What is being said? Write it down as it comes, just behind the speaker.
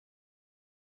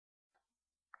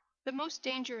The Most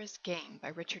Dangerous Game by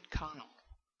Richard Connell.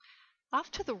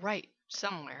 Off to the right,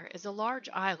 somewhere, is a large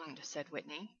island, said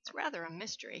Whitney. It's rather a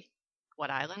mystery. What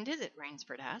island is it?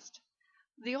 Rainsford asked.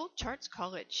 The old charts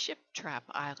call it Ship Trap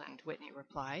Island, Whitney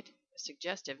replied. A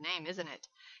suggestive name, isn't it?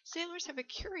 Sailors have a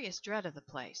curious dread of the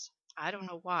place. I don't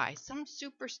know why. Some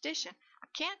superstition. I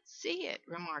can't see it,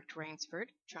 remarked Rainsford,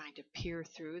 trying to peer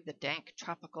through the dank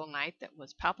tropical night that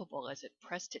was palpable as it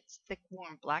pressed its thick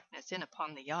warm blackness in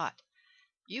upon the yacht.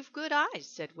 You've good eyes,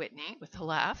 said Whitney, with a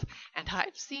laugh, and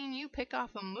I've seen you pick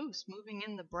off a moose moving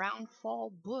in the brown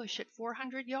fall bush at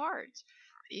 400 yards.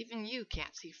 Even you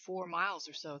can't see 4 miles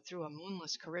or so through a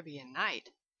moonless Caribbean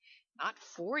night. Not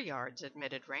 4 yards,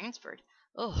 admitted Rainsford.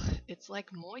 Ugh, it's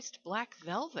like moist black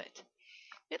velvet.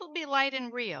 It'll be light in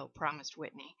Rio, promised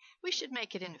Whitney. We should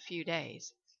make it in a few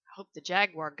days. I hope the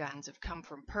Jaguar guns have come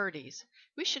from Purdy's.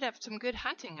 We should have some good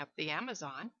hunting up the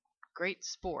Amazon. Great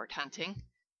sport, hunting.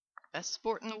 Best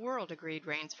sport in the world, agreed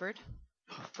Rainsford.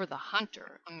 For the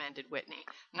hunter, amended Whitney,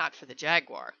 not for the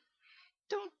jaguar.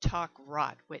 Don't talk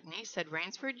rot, Whitney, said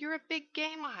Rainsford. You're a big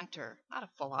game hunter, not a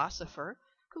philosopher.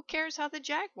 Who cares how the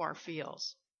jaguar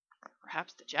feels?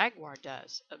 Perhaps the jaguar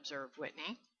does, observed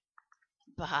Whitney.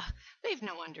 Bah, they've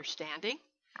no understanding.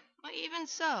 Well, even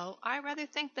so, I rather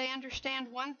think they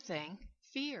understand one thing,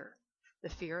 fear. The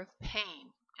fear of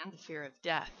pain and the fear of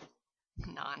death.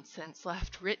 Nonsense,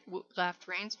 laughed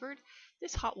Rainsford.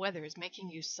 This hot weather is making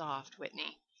you soft,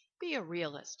 Whitney. Be a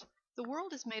realist. The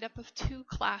world is made up of 2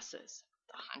 classes,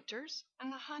 the hunters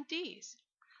and the huntees.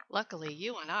 Luckily,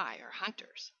 you and I are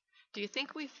hunters. Do you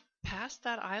think we've passed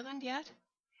that island yet?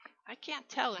 I can't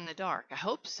tell in the dark. I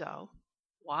hope so.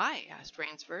 Why? Asked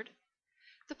Rainsford.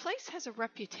 The place has a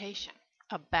reputation,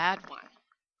 a bad one.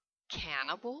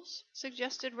 Cannibals?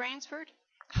 Suggested Rainsford.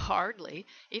 Hardly.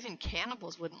 Even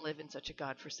cannibals wouldn't live in such a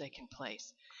godforsaken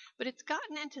place. But it's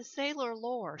gotten into sailor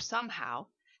lore somehow.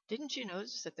 Didn't you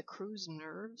notice that the crew's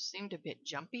nerves seemed a bit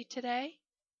jumpy today?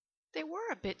 They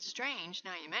were a bit strange,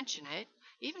 now you mention it.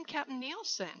 Even Captain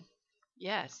Nielsen.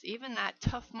 Yes, even that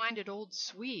tough-minded old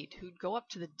Swede who'd go up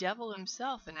to the devil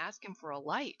himself and ask him for a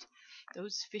light.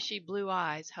 Those fishy blue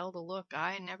eyes held a look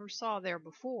I never saw there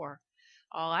before.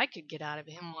 All I could get out of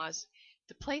him was,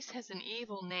 "The place has an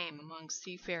evil name among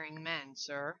seafaring men,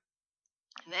 sir."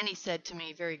 And then he said to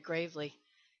me very gravely,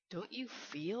 "Don't you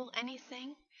feel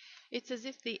anything? It's as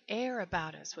if the air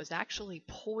about us was actually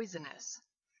poisonous."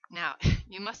 Now,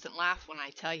 you mustn't laugh when I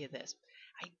tell you this.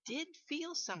 I did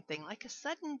feel something like a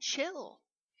sudden chill.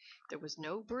 There was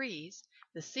no breeze.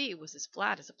 The sea was as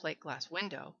flat as a plate-glass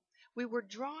window. We were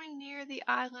drawing near the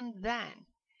island then.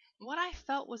 What I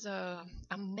felt was a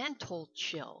mental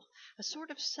chill, a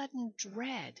sort of sudden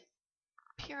dread.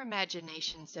 Pure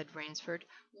imagination, said Rainsford.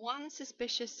 One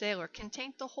suspicious sailor can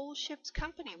taint the whole ship's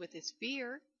company with his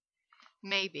fear.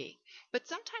 Maybe, but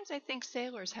sometimes I think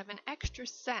sailors have an extra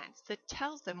sense that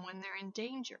tells them when they're in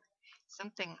danger.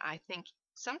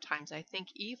 Sometimes I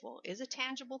think evil is a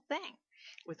tangible thing,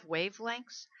 with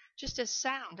wavelengths, just as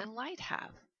sound and light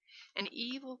have. An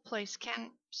evil place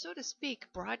can, so to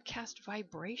speak, broadcast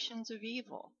vibrations of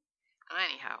evil.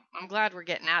 Anyhow, I'm glad we're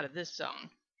getting out of this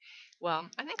zone. Well,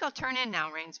 I think I'll turn in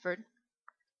now, Rainsford.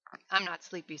 I'm not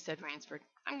sleepy, said Rainsford.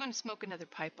 I'm going to smoke another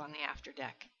pipe on the after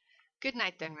deck. Good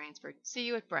night, then, Rainsford. See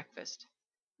you at breakfast.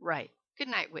 Right. Good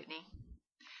night, Whitney.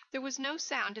 There was no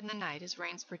sound in the night as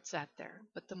Rainsford sat there,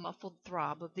 but the muffled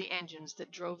throb of the engines that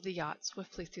drove the yacht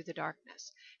swiftly through the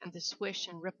darkness, and the swish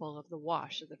and ripple of the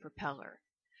wash of the propeller.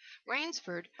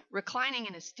 Rainsford, reclining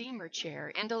in a steamer chair,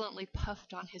 indolently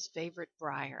puffed on his favorite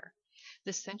briar.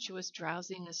 The sensuous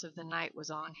drowsiness of the night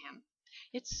was on him.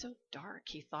 It's so dark,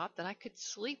 he thought, that I could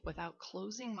sleep without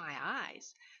closing my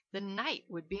eyes. The night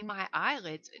would be my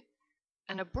eyelids.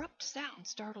 An abrupt sound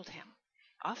startled him.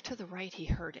 Off to the right he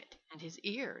heard it, and his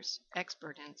ears,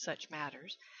 expert in such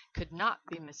matters, could not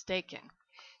be mistaken.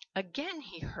 Again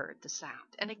he heard the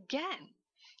sound, and again.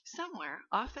 Somewhere,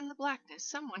 off in the blackness,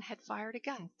 someone had fired a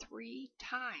gun 3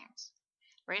 times.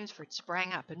 Rainsford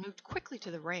sprang up and moved quickly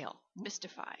to the rail,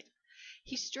 mystified.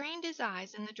 He strained his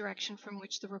eyes in the direction from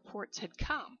which the reports had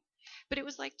come, but it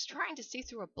was like trying to see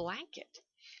through a blanket.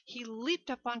 He leaped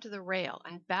up onto the rail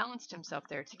and balanced himself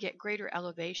there to get greater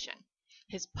elevation.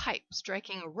 His pipe,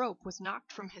 striking a rope, was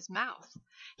knocked from his mouth.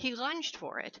 He lunged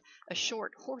for it. A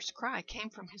short, hoarse cry came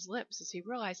from his lips as he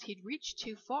realized he'd reached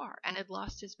too far and had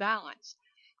lost his balance.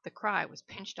 The cry was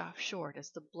pinched off short as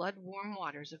the blood-warm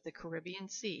waters of the Caribbean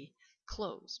Sea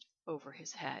closed over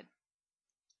his head.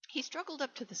 He struggled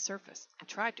up to the surface and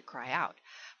tried to cry out,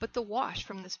 but the wash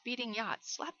from the speeding yacht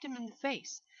slapped him in the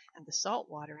face. and the salt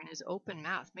water in his open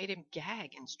mouth made him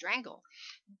gag and strangle.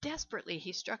 Desperately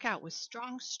he struck out with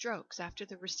strong strokes after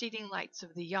the receding lights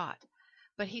of the yacht,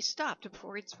 but he stopped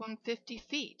before he'd swum 50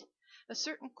 feet. A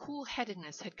certain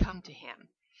cool-headedness had come to him.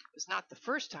 It was not the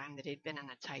first time that he'd been in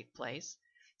a tight place.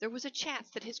 There was a chance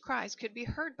that his cries could be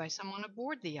heard by someone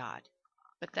aboard the yacht.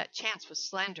 But that chance was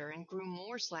slender and grew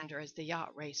more slender as the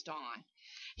yacht raced on.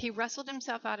 He wrestled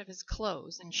himself out of his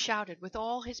clothes and shouted with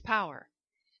all his power.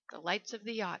 The lights of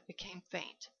the yacht became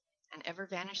faint, and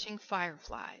ever-vanishing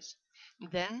fireflies.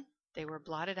 Then they were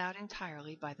blotted out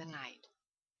entirely by the night.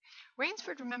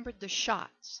 Rainsford remembered the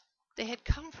shots. They had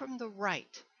come from the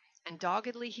right, and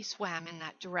doggedly he swam in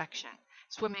that direction,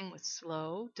 swimming with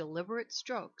slow, deliberate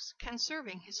strokes,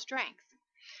 conserving his strength.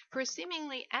 For a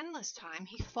seemingly endless time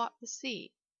he fought the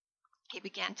sea. He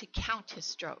began to count his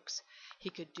strokes. He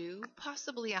could do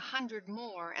possibly 100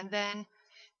 more, and then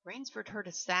Rainsford heard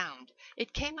a sound.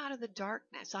 It came out of the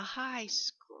darkness, a high,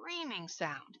 screaming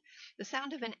sound, the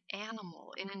sound of an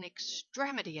animal in an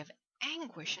extremity of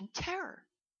anguish and terror.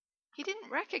 He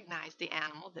didn't recognize the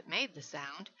animal that made the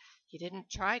sound. He didn't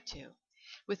try to.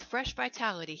 With fresh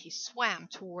vitality he swam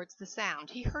towards the sound.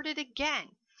 He heard it again.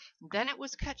 Then it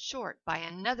was cut short by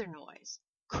another noise,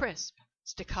 crisp,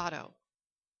 staccato.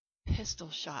 "Pistol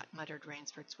shot," muttered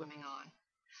Rainsford, swimming on.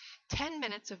 10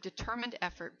 minutes of determined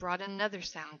effort brought another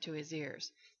sound to his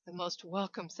ears, the most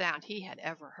welcome sound he had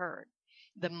ever heard,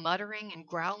 the muttering and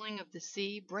growling of the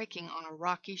sea breaking on a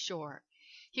rocky shore.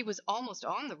 He was almost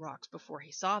on the rocks before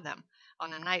he saw them.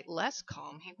 On a night less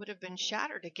calm he would have been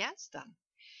shattered against them.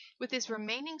 With his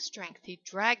remaining strength he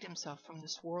dragged himself from the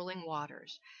swirling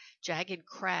waters. Jagged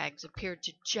crags appeared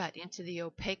to jut into the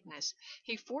opaqueness.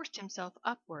 He forced himself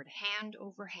upward, hand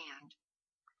over hand.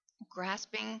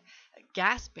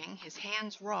 Gasping, his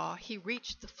hands raw, he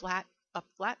reached a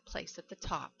flat place at the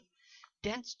top.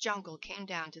 Dense jungle came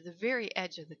down to the very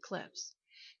edge of the cliffs.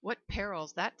 What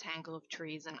perils that tangle of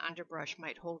trees and underbrush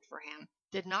might hold for him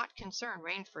did not concern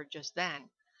Rainsford just then.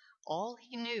 All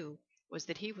he knew was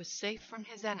that he was safe from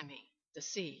his enemy, the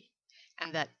sea,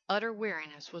 and that utter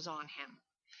weariness was on him.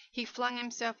 He flung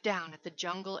himself down at the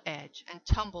jungle edge and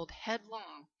tumbled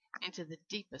headlong into the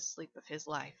deepest sleep of his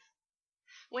life.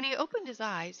 When he opened his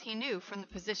eyes, he knew from the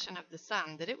position of the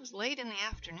sun that it was late in the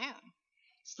afternoon.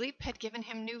 Sleep had given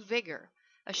him new vigor.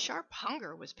 A sharp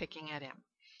hunger was picking at him.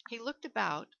 He looked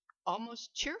about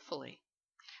almost cheerfully.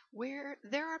 Where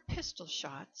there are pistol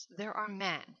shots, there are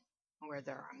men. Where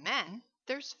there are men,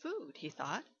 there's food, he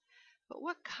thought. But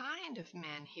what kind of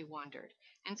men, he wondered,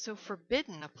 in so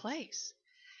forbidden a place?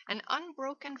 An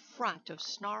unbroken front of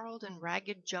snarled and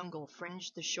ragged jungle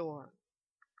fringed the shore.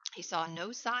 He saw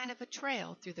no sign of a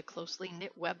trail through the closely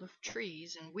knit web of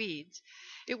trees and weeds.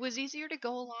 It was easier to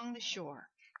go along the shore,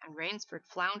 and Rainsford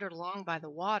floundered along by the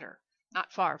water,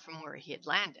 not far from where he had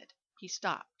landed. He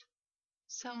stopped.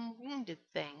 Some wounded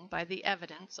thing, by the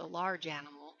evidence a large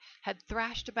animal, had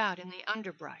thrashed about in the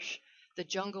underbrush. The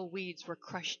jungle weeds were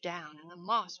crushed down, and the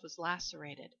moss was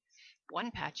lacerated.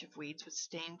 One patch of weeds was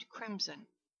stained crimson.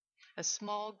 A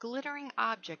small, glittering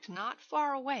object not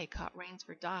far away caught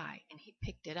Rainsford's eye, and he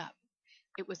picked it up.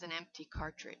 It was an empty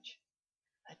cartridge.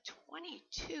 "A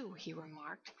 .22, he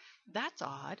remarked. "That's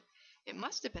odd. It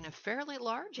must have been a fairly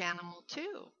large animal,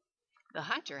 too. The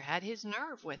hunter had his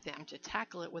nerve with him to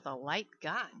tackle it with a light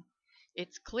gun.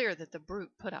 It's clear that the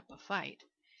brute put up a fight.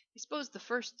 I suppose the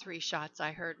first 3 shots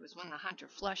I heard was when the hunter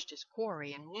flushed his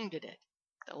quarry and wounded it.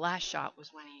 The last shot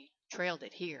was when he trailed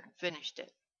it here and finished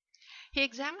it." He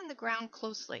examined the ground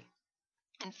closely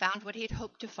and found what he had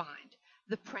hoped to find,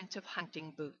 the print of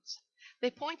hunting boots.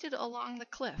 They pointed along the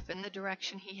cliff in the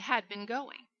direction he had been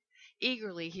going.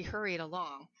 Eagerly he hurried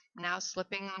along, now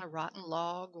slipping on a rotten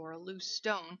log or a loose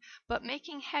stone, but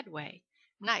making headway.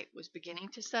 Night was beginning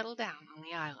to settle down on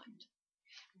the island.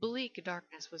 Bleak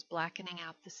darkness was blackening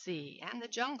out the sea and the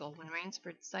jungle when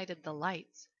Rainsford sighted the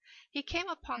lights. He came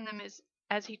upon them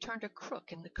as he turned a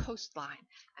crook in the coastline,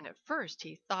 and at first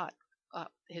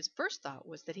his first thought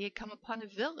was that he had come upon a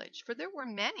village, for there were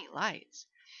many lights.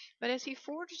 But as he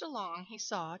forged along, he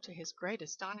saw, to his great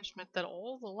astonishment, that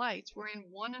all the lights were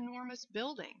in one enormous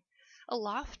building, a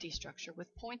lofty structure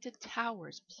with pointed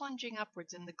towers plunging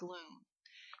upwards in the gloom.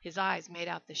 His eyes made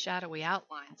out the shadowy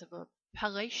outlines of a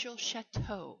palatial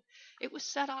chateau. It was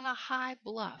set on a high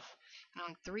bluff, and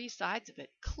on 3 sides of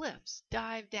it cliffs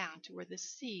dived down to where the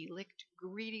sea licked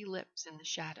greedy lips in the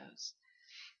shadows.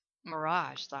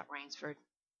 Mirage, thought Rainsford.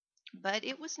 But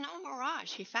it was no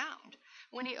mirage he found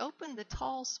when he opened the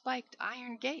tall spiked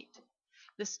iron gate.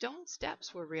 The stone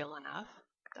steps were real enough.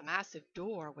 The massive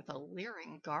door with a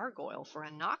leering gargoyle for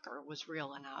a knocker was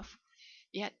real enough.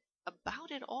 Yet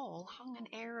about it all hung an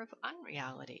air of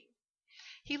unreality.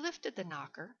 He lifted the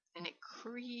knocker, and it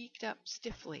creaked up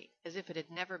stiffly as if it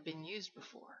had never been used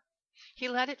before. He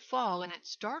let it fall, and it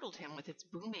startled him with its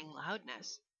booming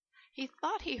loudness. He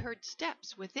thought he heard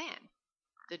steps within.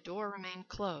 The door remained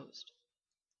closed.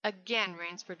 Again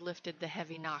Rainsford lifted the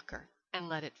heavy knocker and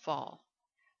let it fall.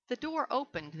 The door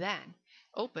opened then,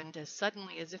 opened as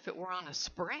suddenly as if it were on a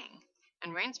spring,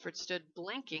 and Rainsford stood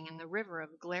blinking in the river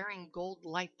of glaring gold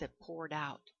light that poured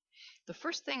out. The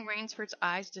first thing Rainsford's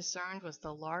eyes discerned was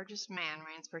the largest man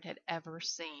Rainsford had ever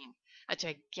seen, a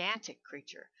gigantic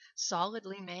creature,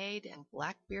 solidly made and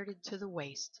black-bearded to the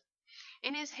waist.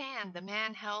 In his hand the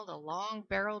man held a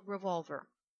long-barreled revolver,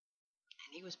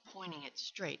 and he was pointing it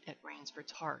straight at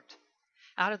Rainsford's heart.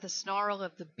 Out of the snarl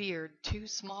of the beard, two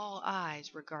small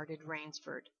eyes regarded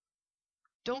Rainsford.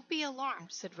 "Don't be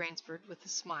alarmed," said Rainsford with a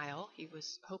smile he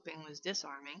was hoping was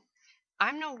disarming.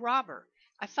 "I'm no robber.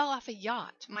 I fell off a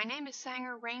yacht. My name is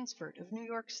Sanger Rainsford of New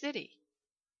York City."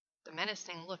 The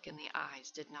menacing look in the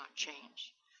eyes did not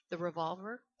change. The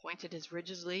revolver pointed as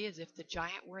rigidly as if the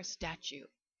giant were a statue.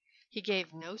 He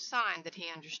gave no sign that he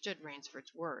understood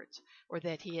Rainsford's words, or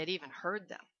that he had even heard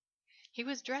them. He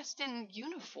was dressed in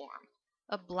uniform,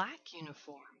 a black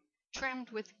uniform, trimmed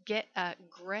with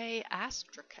gray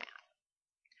astrakhan.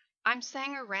 "I'm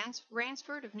Sanger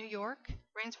Rainsford of New York,"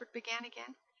 Rainsford began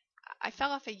again. "I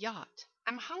fell off a yacht.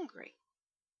 I'm hungry."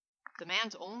 The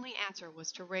man's only answer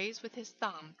was to raise with his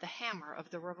thumb the hammer of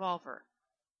the revolver.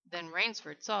 Then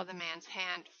Rainsford saw the man's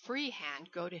free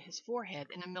hand go to his forehead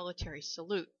in a military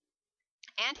salute,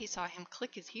 and he saw him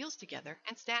click his heels together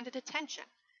and stand at attention.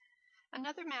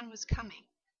 Another man was coming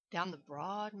down the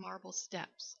broad marble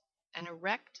steps, an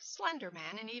erect, slender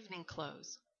man in evening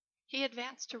clothes. He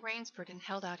advanced to Rainsford and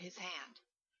held out his hand.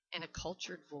 In a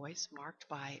cultured voice marked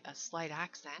by a slight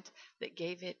accent that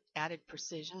gave it added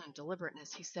precision and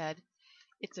deliberateness, he said,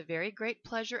 "It's a very great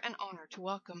pleasure and honor to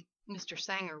welcome Mr.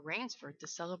 Sanger Rainsford, the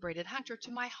celebrated hunter,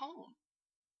 to my home."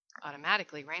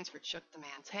 Automatically, Rainsford shook the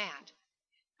man's hand.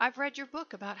 "I've read your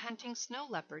book about hunting snow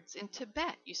leopards in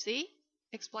Tibet, you see,"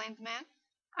 explained the man.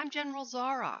 "I'm General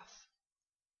Zaroff."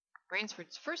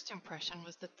 Rainsford's first impression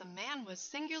was that the man was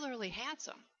singularly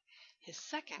handsome. His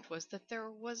second was that there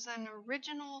was an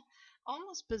original,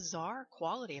 almost bizarre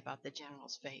quality about the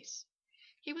general's face.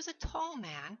 He was a tall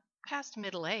man, past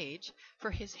middle age, for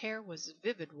his hair was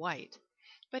vivid white,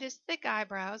 but his thick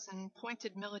eyebrows and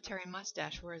pointed military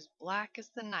mustache were as black as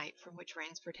the night from which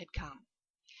Rainsford had come.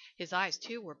 His eyes,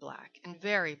 too, were black and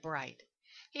very bright.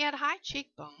 He had high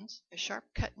cheekbones, a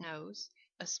sharp-cut nose,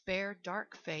 a spare,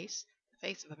 dark face, the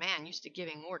face of a man used to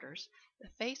giving orders, the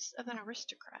face of an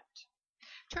aristocrat.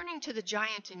 Turning to the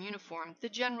giant in uniform, the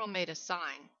general made a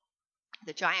sign.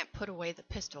 The giant put away the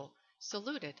pistol,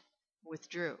 saluted,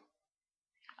 withdrew.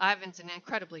 "Ivan's an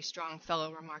incredibly strong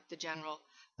fellow," remarked the general,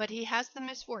 "but he has the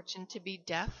misfortune to be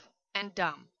deaf and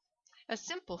dumb. A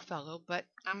simple fellow, but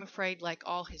I'm afraid, like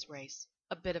all his race,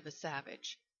 a bit of a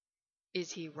savage."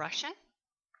 "Is he Russian?"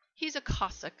 "He's a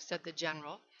Cossack," said the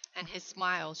general, and his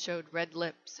smile showed red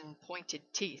lips and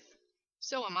pointed teeth.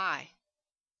 "So am I."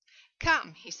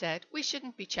 "Come," he said, "we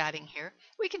shouldn't be chatting here.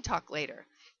 We can talk later.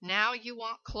 Now you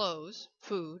want clothes,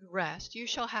 food, rest. You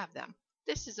shall have them.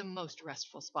 This is a most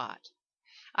restful spot."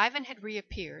 Ivan had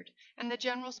reappeared, and the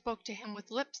general spoke to him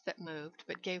with lips that moved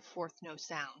but gave forth no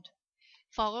sound.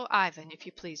 "Follow Ivan, if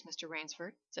you please, Mr.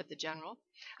 Rainsford," said the general.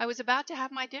 "I was about to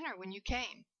have my dinner when you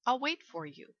came. I'll wait for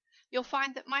you. You'll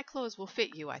find that my clothes will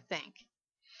fit you, I think."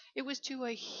 It was to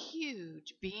a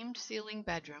huge beamed-ceiling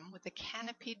bedroom with a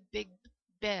canopied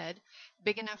bed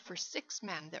big enough for 6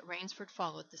 men that Rainsford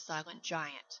followed the silent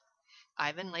giant.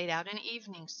 Ivan laid out an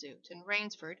evening suit, and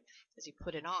Rainsford, as he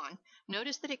put it on,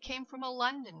 noticed that it came from a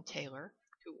London tailor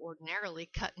who ordinarily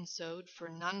cut and sewed for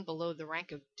none below the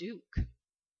rank of duke.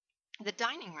 The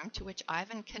dining room to which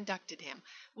Ivan conducted him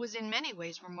was in many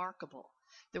ways remarkable.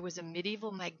 There was a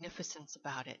medieval magnificence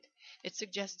about it. It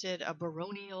suggested a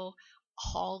baronial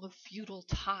hall of feudal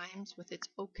times, with its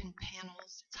oaken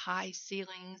panels, its high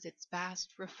ceilings, its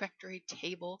vast refectory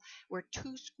table where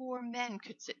 20 men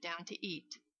could sit down to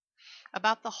eat.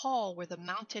 About the hall were the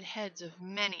mounted heads of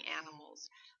many animals,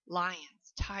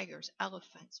 lions, tigers,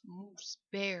 elephants, moose,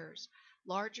 bears,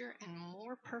 larger and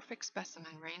more perfect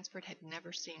specimen Rainsford had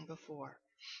never seen before,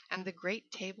 and the great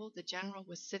table the general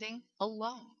was sitting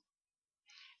alone.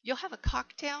 "You'll have a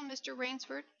cocktail, Mr.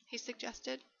 Rainsford?" he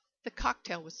suggested. The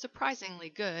cocktail was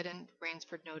surprisingly good, and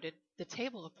Rainsford noted the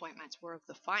table appointments were of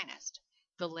the finest: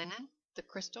 the linen, the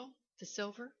crystal, the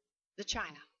silver, the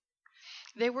china.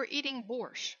 They were eating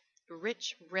borscht,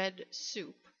 rich red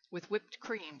soup, with whipped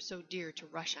cream so dear to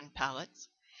Russian palates.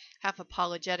 Half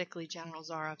apologetically, General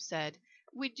Zaroff said,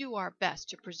 "We do our best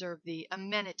to preserve the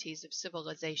amenities of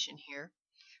civilization here.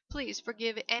 Please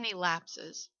forgive any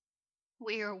lapses.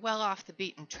 We are well off the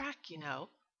beaten track, you know.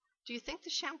 Do you think the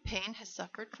champagne has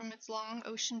suffered from its long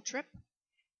ocean trip?"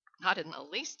 "Not in the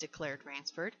least," declared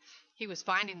Rainsford. He was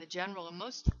finding the general a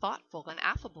most thoughtful and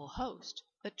affable host,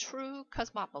 a true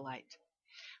cosmopolite.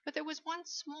 But there was one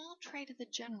small trait of the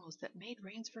general's that made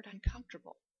Rainsford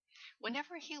uncomfortable.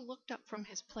 Whenever he looked up from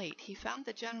his plate, he found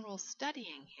the general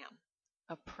studying him,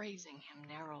 appraising him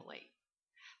narrowly.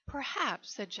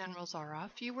 "Perhaps," said General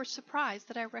Zaroff, "you were surprised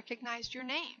that I recognized your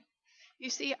name. You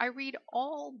see, I read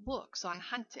all books on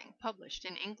hunting published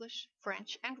in English,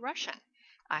 French, and Russian.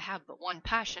 I have but one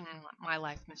passion in my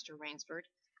life, Mr. Rainsford,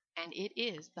 and it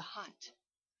is the hunt."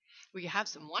 "Well, you have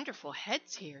some wonderful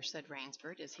heads here," said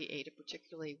Rainsford, as he ate a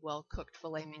particularly well-cooked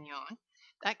filet mignon.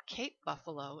 "That Cape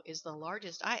buffalo is the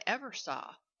largest I ever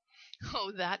saw."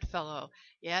 "Oh, that fellow.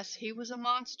 Yes, he was a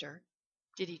monster."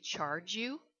 "Did he charge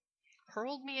you?"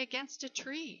 "Hurled me against a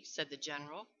tree," said the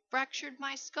general. "Fractured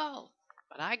my skull.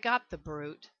 But I got the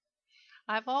brute."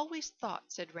 "I've always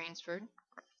thought," said Rainsford,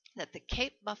 "that the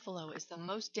Cape buffalo is the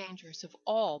most dangerous of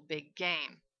all big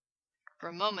game." For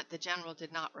a moment the general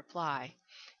did not reply.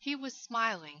 He was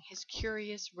smiling his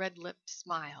curious red-lipped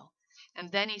smile,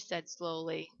 and then he said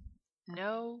slowly,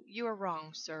 "No, you are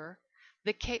wrong, sir.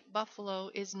 The Cape buffalo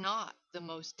is not the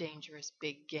most dangerous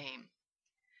big game."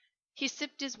 He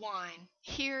sipped his wine.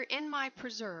 "Here in my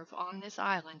preserve on this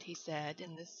island," he said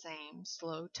in the same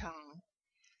slow tone,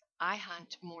 "I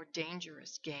hunt more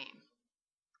dangerous game."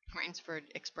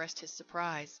 Rainsford expressed his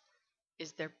surprise.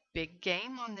 "Is there big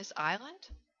game on this island?"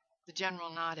 The general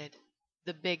nodded.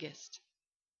 "The biggest."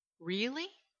 "Really?"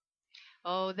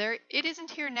 "Oh, it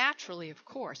isn't here naturally, of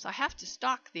course. I have to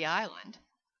stock the island."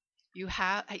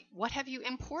 What have you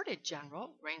imported,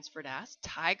 General?" Rainsford asked.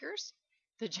 "Tigers?"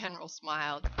 The general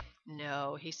smiled.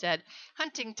 "No," he said.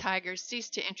 "Hunting tigers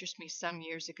ceased to interest me some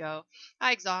years ago.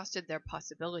 I exhausted their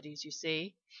possibilities, you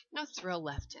see. No thrill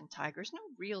left in tigers, no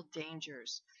real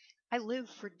dangers. I live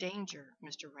for danger,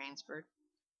 Mr. Rainsford."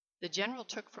 The general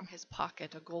took from his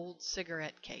pocket a gold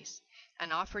cigarette case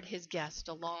and offered his guest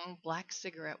a long black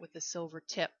cigarette with a silver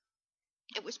tip.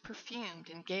 It was perfumed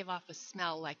and gave off a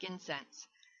smell like incense.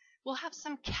 "We'll have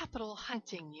some capital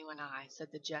hunting, you and I,"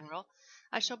 said the general.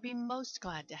 "I shall be most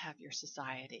glad to have your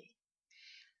society."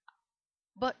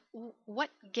 "But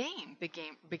what game?"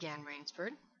 began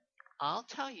Rainsford. "I'll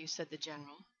tell you," said the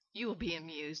general. "You will be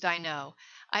amused, I know.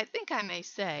 I think I may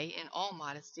say, in all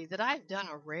modesty, that I've done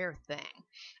a rare thing.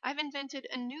 I've invented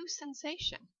a new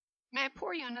sensation. May I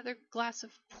pour you another glass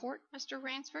of port, Mr.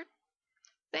 Rainsford?"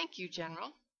 "Thank you,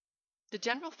 General." The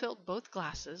general filled both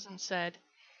glasses and said,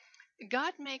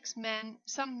 "God makes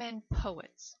some men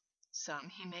poets, some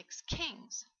he makes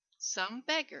kings, some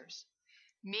beggars.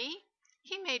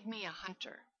 He made me a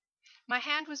hunter. My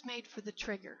hand was made for the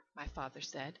trigger, my father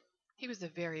said. He was a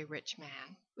very rich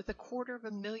man, with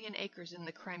 250,000 acres in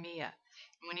the Crimea,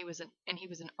 and he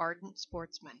was an ardent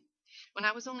sportsman. When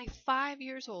I was only 5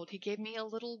 years old, he gave me a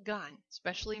little gun,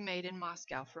 specially made in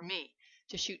Moscow for me,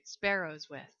 to shoot sparrows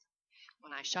with.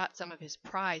 When I shot some of his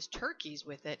prize turkeys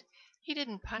with it, he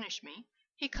didn't punish me.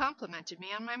 He complimented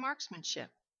me on my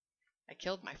marksmanship. I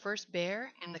killed my first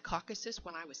bear in the Caucasus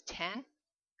when I was 10.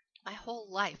 My whole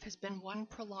life has been one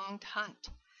prolonged hunt.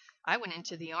 I went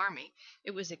into the army.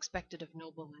 It was expected of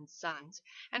noblemen's sons,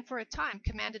 and for a time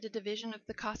commanded a division of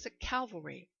the Cossack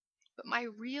cavalry. But my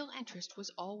real interest was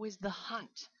always the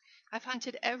hunt. I've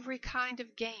hunted every kind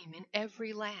of game in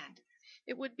every land.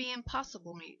 It would be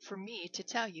impossible for me to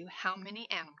tell you how many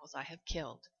animals I have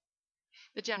killed."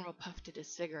 The general puffed at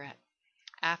his cigarette.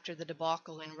 "After the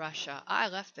debacle in Russia, I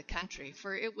left the country,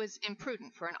 for it was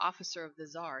imprudent for an officer of the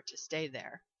Tsar to stay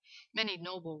there. Many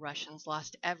noble Russians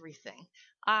lost everything.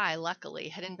 I, luckily,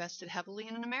 had invested heavily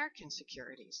in American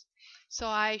securities, so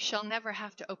I shall never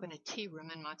have to open a tea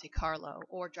room in Monte Carlo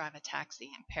or drive a taxi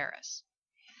in Paris.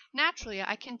 Naturally,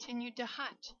 I continued to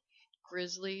hunt.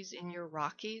 Grizzlies in your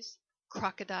Rockies,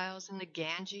 crocodiles in the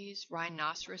Ganges,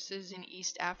 rhinoceroses in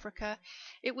East Africa.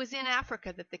 It was in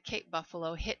Africa that the Cape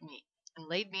buffalo hit me and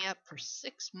laid me up for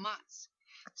 6 months.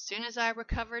 As soon as I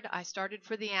recovered, I started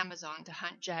for the Amazon to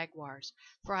hunt jaguars,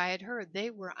 for I had heard they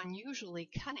were unusually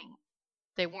cunning.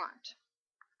 They weren't."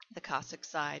 The Cossack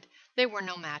sighed. "They were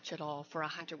no match at all for a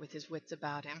hunter with his wits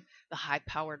about him, the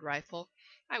high-powered rifle.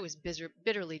 I was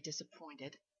bitterly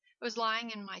disappointed. I was lying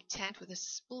in my tent with a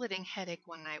splitting headache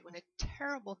one night when a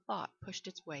terrible thought pushed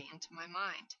its way into my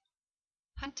mind.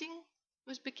 Hunting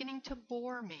was beginning to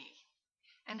bore me.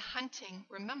 And hunting,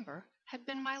 remember, had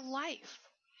been my life.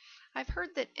 I've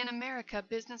heard that in America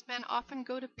businessmen often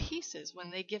go to pieces when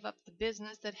they give up the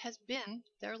business that has been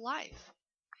their life.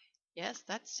 Yes,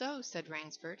 that's so, said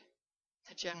Rainsford.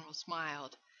 The general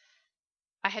smiled.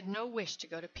 I had no wish to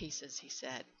go to pieces, he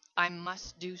said. I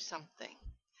must do something.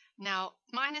 Now,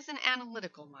 mine is an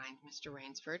analytical mind, Mr.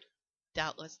 Rainsford.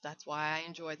 Doubtless that's why I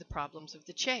enjoy the problems of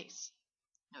the chase.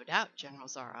 No doubt, General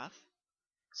Zaroff.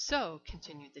 So,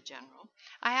 continued the general,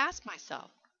 I asked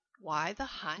myself why the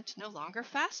hunt no longer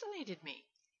fascinated me.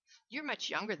 You're much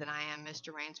younger than I am,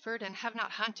 Mr. Rainsford, and have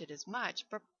not hunted as much,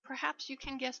 but perhaps you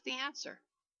can guess the answer.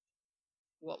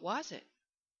 What was it?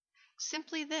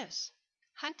 Simply this.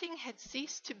 Hunting had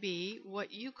ceased to be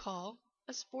what you call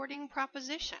a sporting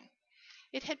proposition.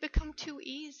 It had become too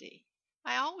easy.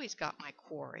 I always got my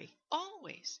quarry.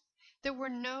 Always.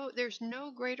 There's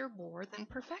no greater bore than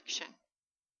perfection.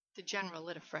 The general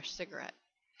lit a fresh cigarette.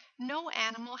 No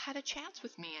animal had a chance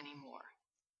with me any more.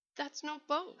 That's no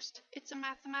boast. It's a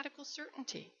mathematical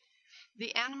certainty.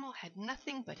 The animal had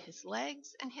nothing but his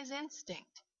legs and his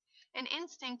instinct. And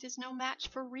instinct is no match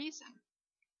for reason.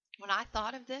 When I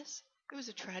thought of this, it was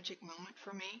a tragic moment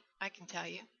for me, I can tell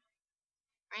you.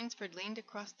 Rainsford leaned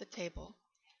across the table,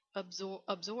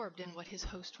 absorbed in what his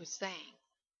host was saying.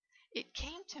 It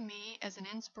came to me as an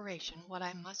inspiration what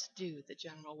I must do, the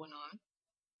general went on.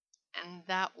 And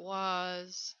that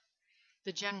was...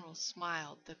 The general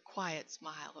smiled, the quiet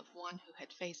smile of one who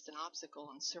had faced an obstacle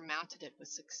and surmounted it with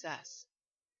success.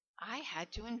 I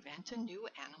had to invent a new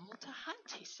animal to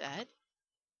hunt, he said.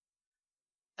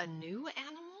 A new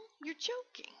animal? You're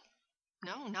joking.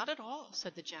 No, not at all,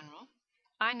 said the general.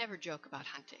 I never joke about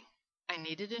hunting. I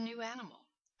needed a new animal.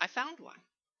 I found one.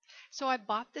 So I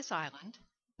bought this island,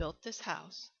 built this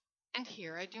house, and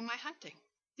here I do my hunting.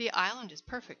 The island is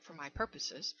perfect for my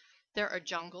purposes. There are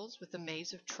jungles with a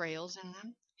maze of trails in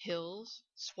them, hills,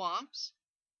 swamps.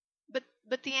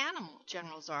 But the animal,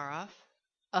 General Zaroff.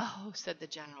 Oh, said the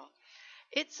general,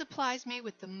 it supplies me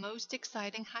with the most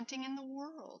exciting hunting in the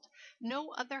world.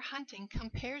 No other hunting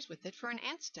compares with it for an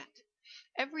instant.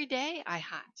 Every day I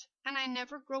hunt, and I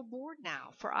never grow bored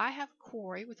now, for I have a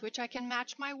quarry with which I can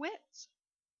match my wits.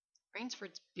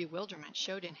 Rainsford's bewilderment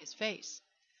showed in his face.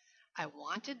 I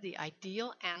wanted the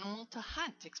ideal animal to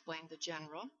hunt, explained the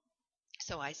general.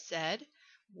 So I said,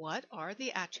 what are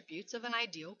the attributes of an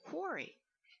ideal quarry?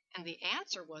 And the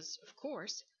answer was, of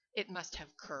course, it must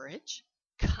have courage,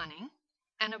 cunning,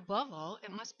 and above all,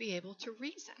 it must be able to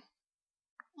reason.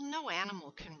 Well, no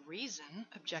animal can reason,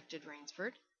 objected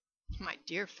Rainsford. My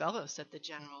dear fellow, said the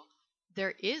general,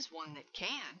 there is one that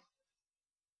can.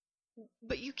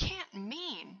 But you can't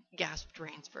mean, gasped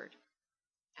Rainsford.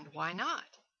 And why not?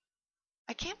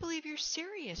 I can't believe you're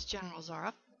serious, General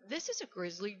Zaroff. This is a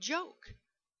grisly joke.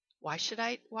 Why should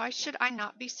I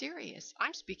not be serious?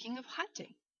 I'm speaking of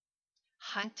hunting.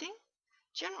 Hunting?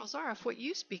 General Zaroff, what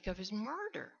you speak of is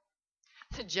murder.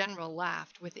 The general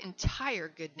laughed with entire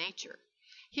good nature.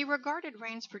 He regarded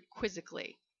Rainsford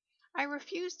quizzically. I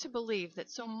refuse to believe that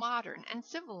so modern and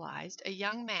civilized a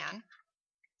young man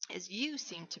as you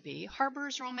seem to be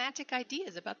harbors romantic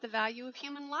ideas about the value of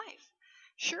human life.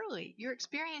 Surely your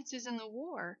experiences in the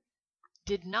war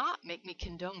did not make me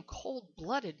condone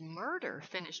cold-blooded murder,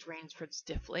 finished Rainsford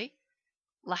stiffly.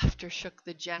 Laughter shook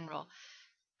the general.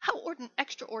 How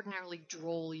extraordinarily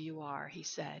droll you are, he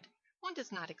said. One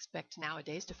does not expect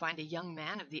nowadays to find a young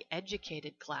man of the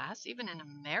educated class, even in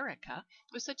America,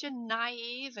 with such a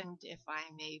naive and, if I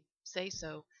may say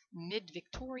so,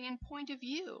 mid-Victorian point of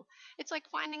view. It's like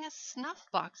finding a snuff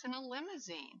box in a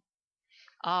limousine.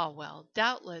 Ah, well,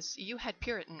 doubtless you had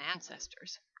Puritan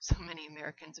ancestors. So many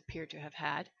Americans appear to have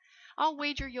had. I'll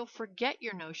wager you'll forget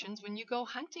your notions when you go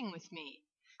hunting with me.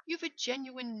 You've a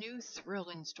genuine new thrill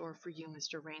in store for you,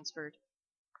 Mr. Rainsford.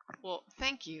 Well,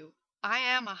 thank you. I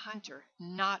am a hunter,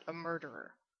 not a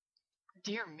murderer.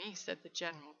 Dear me, said the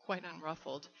general, quite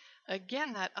unruffled.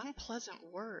 Again that unpleasant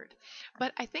word.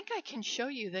 But I think I can show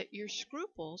you that your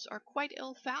scruples are quite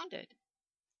ill-founded.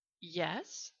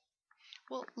 Yes?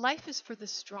 Well, life is for the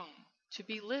strong, to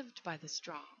be lived by the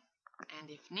strong,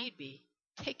 and if need be,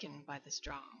 taken by the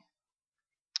strong.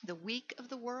 The weak of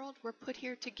the world were put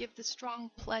here to give the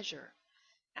strong pleasure,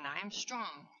 and I am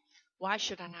strong. Why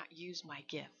should I not use my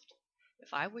gift?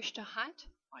 If I wish to hunt,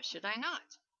 why should I not?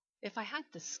 If I hunt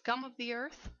the scum of the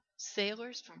earth,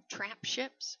 sailors from tramp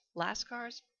ships,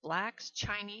 lascars, blacks,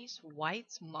 Chinese,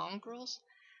 whites, mongrels,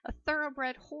 a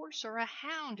thoroughbred horse or a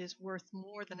hound is worth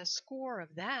more than a score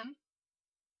of them.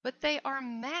 But they are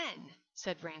men,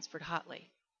 said Rainsford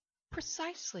hotly.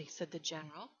 Precisely, said the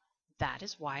general. That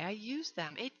is why I use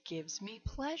them. It gives me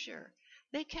pleasure.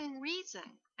 They can reason,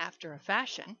 after a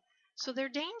fashion, so they're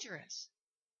dangerous.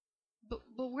 But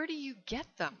where do you get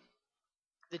them?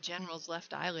 The general's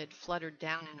left eyelid fluttered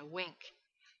down in a wink.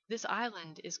 This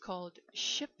island is called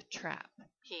Ship Trap,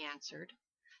 he answered.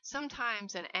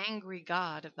 Sometimes an angry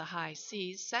god of the high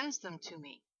seas sends them to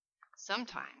me.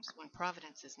 Sometimes, when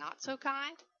Providence is not so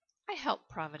kind, I help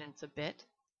Providence a bit.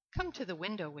 Come to the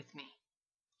window with me.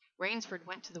 Rainsford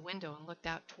went to the window and looked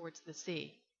out towards the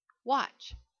sea.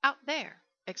 Watch, out there,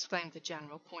 exclaimed the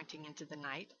general, pointing into the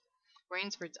night.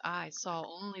 Rainsford's eyes saw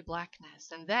only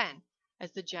blackness, and then,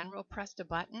 as the general pressed a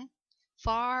button,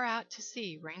 far out to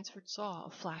sea Rainsford saw a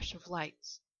flash of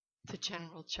lights. The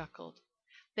general chuckled.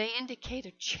 They indicate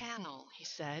a channel, he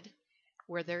said,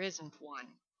 where there isn't one.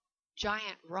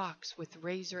 Giant rocks with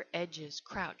razor edges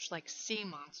crouch like sea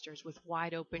monsters with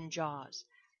wide-open jaws.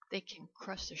 They can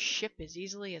crush a ship as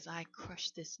easily as I crush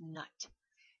this nut.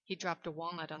 He dropped a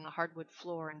walnut on the hardwood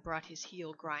floor and brought his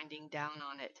heel grinding down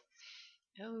on it.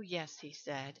 Oh, yes, he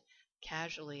said,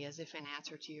 casually, as if in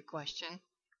answer to your question.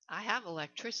 I have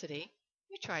electricity.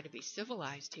 We try to be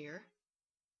civilized here.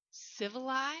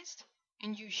 Civilized?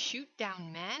 And you shoot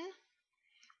down men?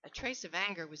 A trace of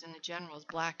anger was in the general's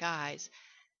black eyes,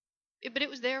 but it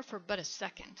was there for but a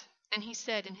second, and he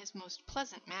said in his most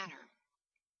pleasant manner,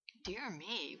 Dear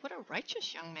me, what a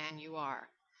righteous young man you are.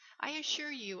 I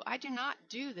assure you I do not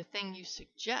do the thing you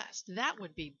suggest. That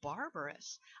would be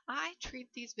barbarous. I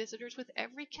treat these visitors with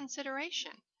every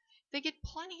consideration. They get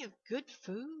plenty of good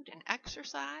food and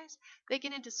exercise. They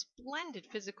get into splendid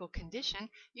physical condition.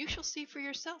 You shall see for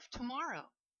yourself tomorrow.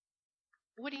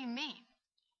 What do you mean?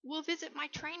 We'll visit my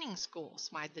training school,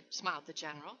 smiled the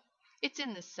general. It's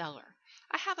in the cellar.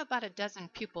 I have about a dozen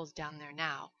pupils down there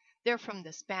now. They're from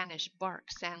the Spanish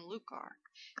bark San Lucar.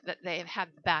 That they have had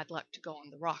bad luck to go on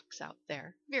the rocks out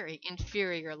there. Very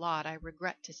inferior lot, I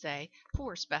regret to say.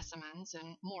 Poor specimens,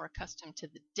 and more accustomed to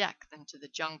the deck than to the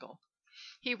jungle.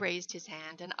 He raised his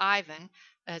hand, and Ivan,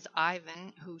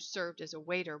 who served as a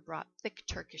waiter, brought thick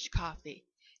Turkish coffee.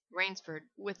 Rainsford,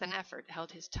 with an effort,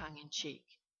 held his tongue in cheek.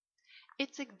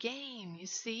 It's a game, you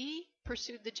see,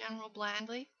 pursued the general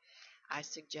blandly. I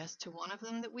suggest to one of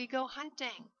them that we go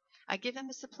hunting. I give him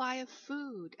a supply of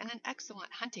food and an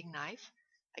excellent hunting knife.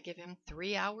 I give him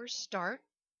 3 hours' start.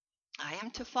 I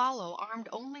am to follow, armed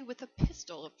only with a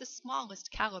pistol of the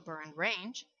smallest caliber and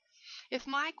range. If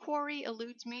my quarry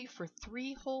eludes me for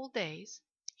 3 whole days,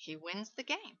 he wins the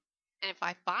game. And if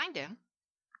I find him,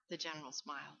 the general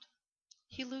smiled,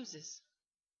 he loses.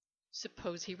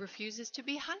 Suppose he refuses to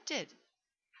be hunted?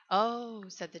 Oh,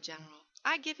 said the general,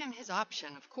 I give him his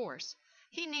option, of course.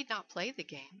 He need not play the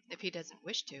game if he doesn't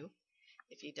wish to.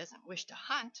 If he doesn't wish to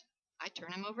hunt, I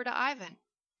turn him over to Ivan.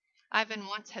 Ivan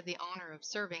once had the honor of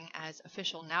serving as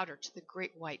official nauter to the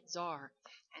great white Tsar,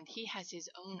 and he has his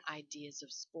own ideas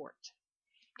of sport.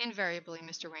 Invariably,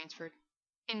 Mr. Rainsford,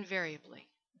 invariably,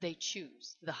 they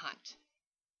choose the hunt.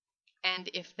 And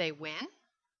if they win?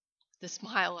 The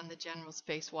smile on the general's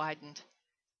face widened.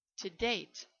 To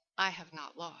date, I have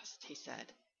not lost, he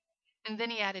said. And then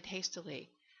he added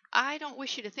hastily, I don't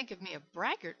wish you to think of me a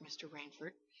braggart, Mr.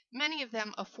 Rainsford. Many of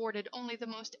them afforded only the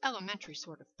most elementary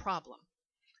sort of problem.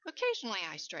 Occasionally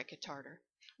I strike a Tartar.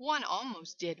 One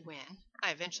almost did win.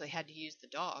 I eventually had to use the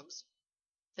dogs.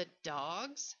 The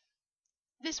dogs?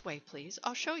 This way, please.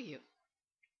 I'll show you.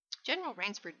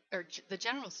 The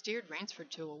general steered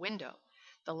Rainsford to a window.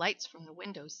 The lights from the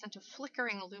windows sent a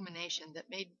flickering illumination that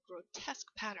made grotesque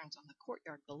patterns on the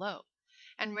courtyard below,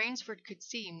 and Rainsford could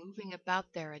see moving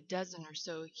about there a dozen or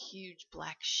so huge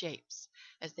black shapes.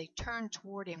 As they turned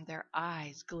toward him, their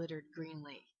eyes glittered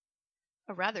greenly.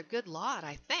 A rather good lot,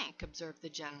 I think, observed the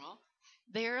general.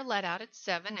 They are let out at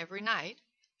 7 every night.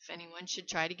 If anyone should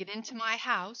try to get into my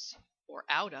house, or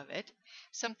out of it,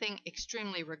 something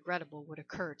extremely regrettable would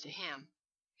occur to him.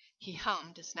 He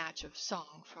hummed a snatch of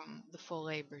song from the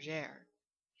Folie Bergère.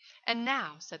 And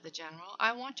now, said the general,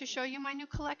 I want to show you my new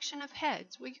collection of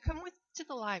heads. Will you come with to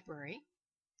the library?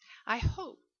 I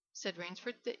hope, said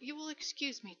Rainsford, that you will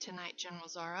excuse me tonight, General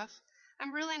Zaroff.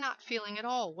 I'm really not feeling at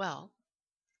all well.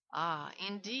 Ah,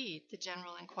 indeed, the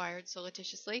general inquired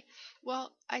solicitously.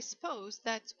 Well, I suppose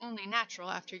that's only natural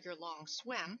after your long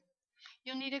swim.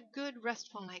 You'll need a good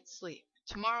restful night's sleep.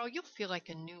 Tomorrow you'll feel like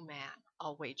a new man,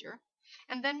 I'll wager.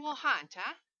 And then we'll hunt,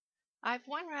 eh? I've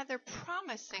one rather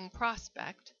promising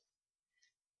prospect.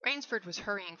 Rainsford was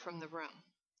hurrying from the room.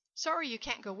 Sorry you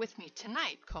can't go with me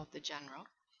tonight, called the general.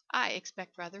 I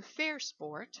expect rather fair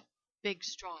sport. Big,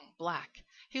 strong, black.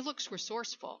 He looks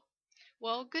resourceful.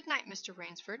 Well, good night, Mr.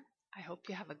 Rainsford. I hope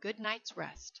you have a good night's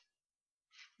rest.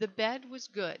 The bed was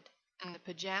good, and the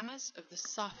pajamas of the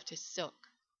softest silk,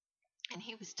 and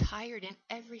he was tired in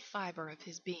every fiber of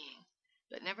his being.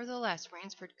 But nevertheless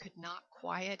Rainsford could not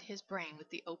quiet his brain with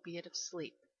the opiate of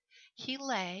sleep. He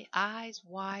lay, eyes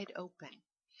wide open.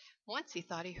 Once he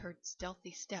thought he heard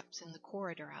stealthy steps in the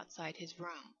corridor outside his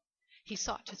room. He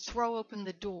sought to throw open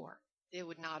the door. It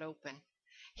would not open.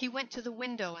 He went to the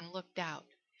window and looked out.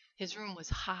 His room was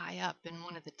high up in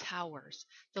one of the towers.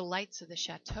 The lights of the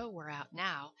chateau were out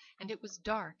now, and it was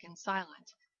dark and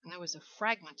silent, and there was a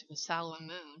fragment of a sallow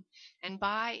moon, and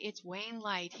by its wan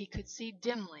light he could see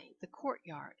dimly the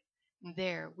courtyard. And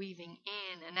there, weaving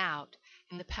in and out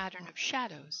in the pattern of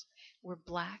shadows, were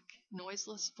black,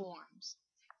 noiseless forms.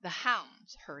 The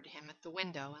hounds heard him at the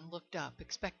window and looked up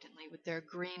expectantly with their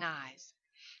green eyes.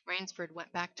 Rainsford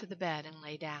went back to the bed and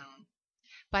lay down.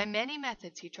 By many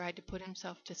methods he tried to put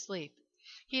himself to sleep.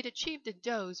 He had achieved a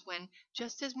doze when,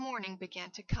 just as morning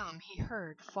began to come, he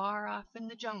heard, far off in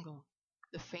the jungle,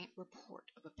 the faint report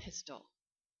of a pistol.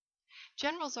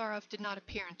 General Zaroff did not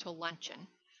appear until luncheon.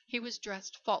 He was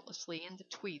dressed faultlessly in the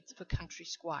tweeds of a country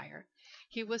squire.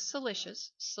 He was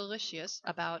solicitous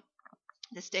about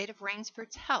the state of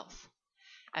Rainsford's health.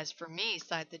 "As for me,"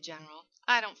 sighed the general,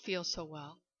 "I don't feel so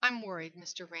well. I'm worried,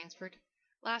 Mr. Rainsford.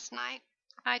 Last night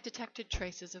I detected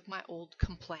traces of my old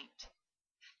complaint."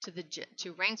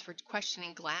 To Rainsford's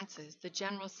questioning glances, the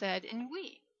general said,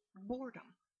 "Ennui,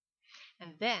 boredom."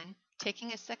 And then,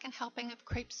 taking a second helping of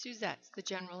crepe Suzettes, the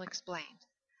general explained,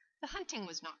 "The hunting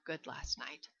was not good last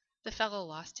night. The fellow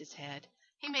lost his head.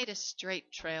 He made a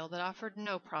straight trail that offered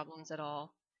no problems at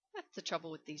all. That's the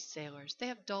trouble with these sailors. They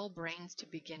have dull brains to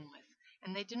begin with,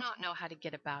 and they do not know how to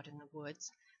get about in the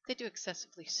woods. They do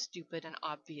excessively stupid and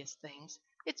obvious things.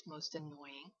 It's most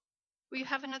annoying. Will you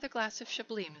have another glass of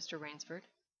Chablis, Mr. Rainsford?"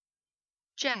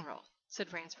 "General,"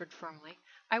 said Rainsford firmly,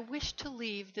 "I wish to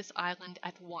leave this island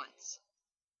at once."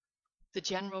 The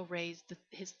general raised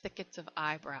his thickets of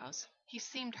eyebrows. He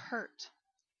seemed hurt.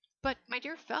 "But, my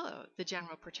dear fellow," the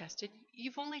general protested,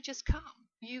 "you've only just come.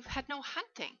 You've had no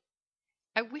hunting."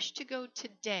 "I wish to go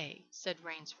today," said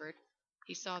Rainsford.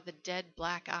 He saw the dead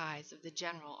black eyes of the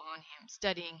general on him,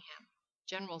 studying him.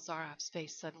 General Zaroff's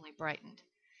face suddenly brightened.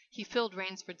 He filled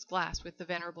Rainsford's glass with the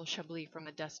venerable Chablis from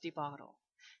a dusty bottle.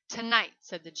 "Tonight,"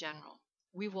 said the general,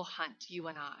 "we will hunt, you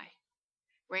and I."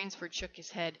 Rainsford shook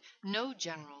his head. "No,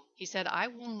 General," he said, "I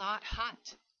will not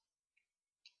hunt."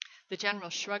 The general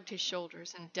shrugged his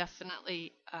shoulders and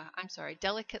delicately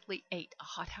ate a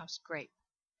hothouse grape.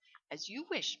 "As you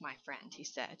wish, my friend," he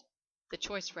said. "The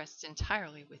choice rests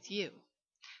entirely with you.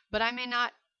 But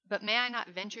may I not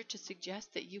venture to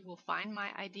suggest that you will find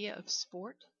my idea of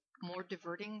sport more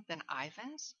diverting than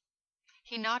Ivan's?"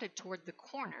 He nodded toward the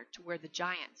corner to where the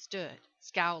giant stood,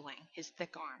 scowling, his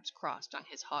thick arms crossed on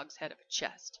his hogshead of a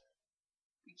chest.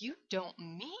 "You don't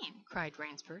mean—" cried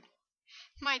Rainsford.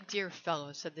 "My dear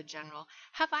fellow," said the general,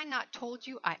 "have I not told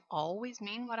you I always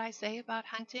mean what I say about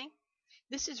hunting?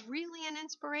 This is really an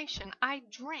inspiration. I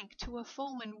drink to a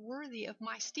foeman worthy of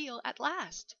my steel at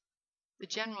last." The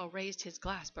general raised his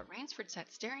glass, but Rainsford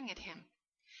sat staring at him.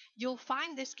 "You'll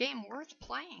find this game worth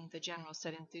playing," the general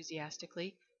said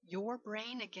enthusiastically. "Your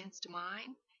brain against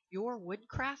mine, your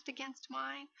woodcraft against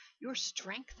mine, your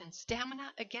strength and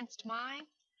stamina against mine.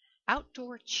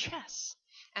 Outdoor chess,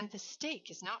 and the stake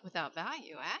is not without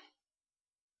value, eh?"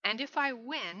 "And if I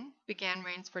win," began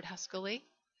Rainsford huskily.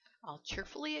 "I'll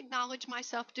cheerfully acknowledge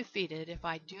myself defeated if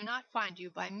I do not find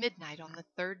you by midnight on the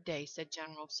third day," said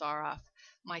General Zaroff.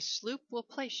 "My sloop will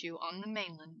place you on the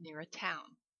mainland near a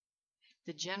town."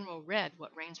 The general read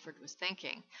what Rainsford was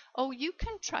thinking. "Oh, you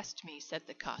can trust me," said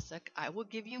the Cossack. "I will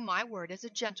give you my word as a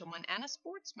gentleman and a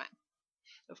sportsman.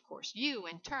 Of course, you,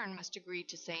 in turn, must agree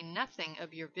to say nothing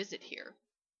of your visit here."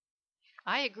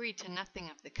 "I agree to nothing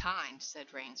of the kind,"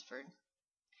 said Rainsford.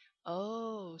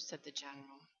 "Oh," said the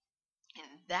general.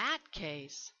 "In that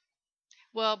case—"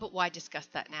 "Well, but why discuss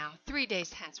that now? 3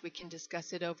 days hence we can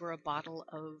discuss it over a bottle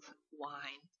of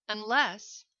wine.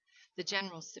 Unless—" The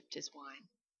general sipped his wine.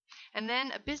 And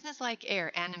then a businesslike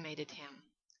air animated him.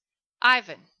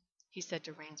 "Ivan," he said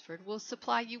to Rainsford, "will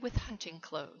supply you with hunting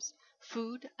clothes,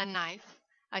 food, a knife.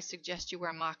 I suggest you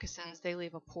wear moccasins. They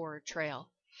leave a poorer trail.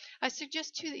 I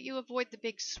suggest, too, that you avoid the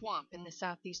big swamp in the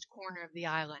southeast corner of the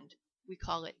island. We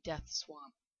call it Death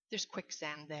Swamp. There's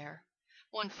quicksand there.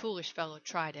 One foolish fellow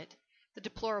tried it. The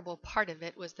deplorable part of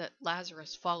it was that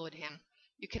Lazarus followed him.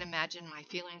 You can imagine my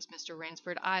feelings, Mr.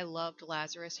 Rainsford. I loved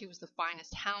Lazarus. He was the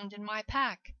finest hound in my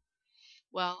pack.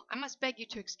 Well, I must beg you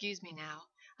to excuse me now.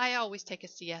 I always take a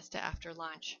siesta after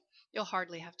lunch. You'll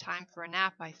hardly have time for a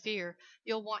nap, I fear.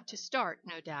 You'll want to start,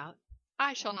 no doubt.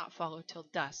 I shall not follow till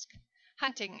dusk.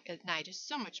 Hunting at night is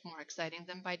so much more exciting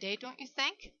than by day, don't you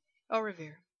think? Au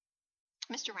revoir.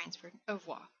 Mr. Rainsford, au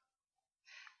revoir."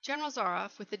 General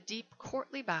Zaroff, with a deep,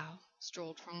 courtly bow,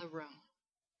 strolled from the room.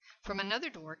 From another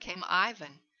door came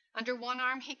Ivan. Under one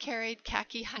arm he carried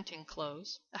khaki hunting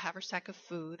clothes, a haversack of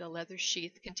food, a leather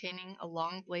sheath containing a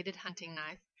long-bladed hunting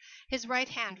knife. His right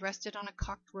hand rested on a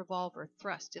cocked revolver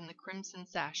thrust in the crimson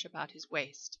sash about his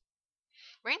waist.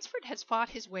 Rainsford has fought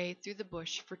his way through the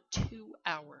bush for 2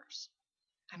 hours.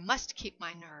 I must keep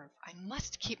my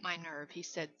nerve, he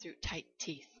said through tight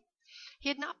teeth. He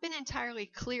had not been entirely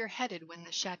clear-headed when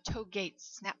the chateau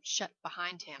gates snapped shut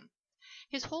behind him.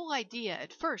 His whole idea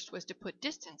at first was to put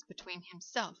distance between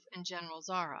himself and General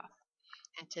Zaroff,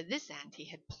 and to this end he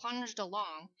had plunged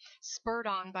along, spurred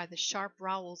on by the sharp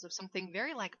rowels of something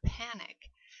very like panic.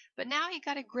 But now he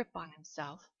got a grip on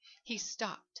himself. He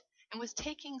stopped and was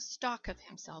taking stock of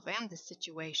himself and the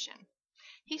situation.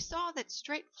 He saw that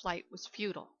straight flight was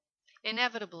futile.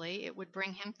 Inevitably, it would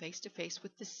bring him face to face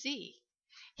with the sea.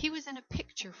 He was in a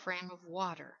picture frame of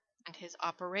water, and his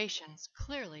operations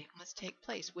clearly must take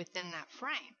place within that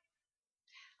frame.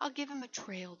 I'll give him a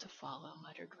trail to follow,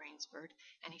 muttered Rainsford,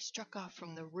 and he struck off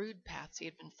from the rude paths he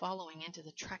had been following into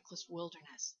the trackless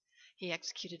wilderness. He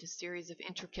executed a series of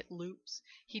intricate loops.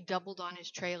 He doubled on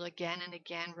his trail again and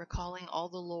again, recalling all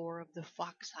the lore of the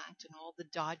fox hunt and all the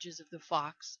dodges of the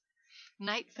fox.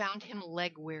 Night found him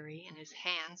leg-weary and his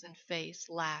hands and face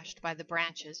lashed by the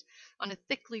branches on a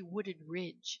thickly wooded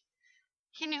ridge.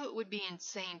 He knew it would be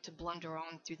insane to blunder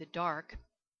on through the dark,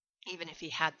 even if he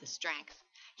had the strength.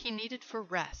 He needed for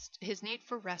rest. His need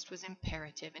for rest was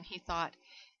imperative, and he thought,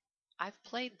 I've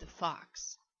played the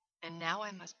fox, and now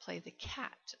I must play the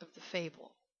cat of the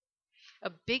fable. A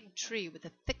big tree with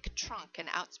a thick trunk and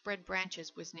outspread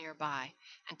branches was nearby,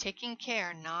 and taking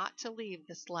care not to leave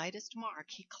the slightest mark,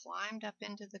 he climbed up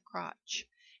into the crotch,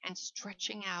 and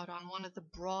stretching out on one of the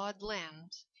broad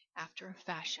limbs, after a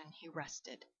fashion he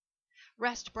rested.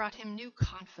 Rest brought him new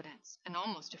confidence and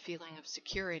almost a feeling of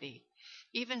security.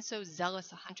 Even so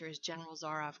zealous a hunter as General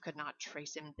Zaroff could not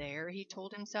trace him there, he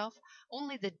told himself.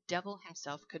 Only the devil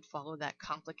himself could follow that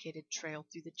complicated trail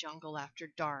through the jungle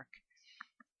after dark.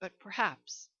 But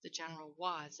perhaps the general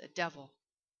was a devil.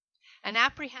 An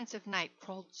apprehensive night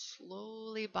crawled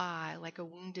slowly by like a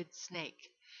wounded snake,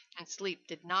 and sleep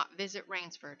did not visit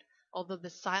Rainsford, although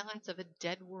the silence of a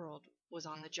dead world was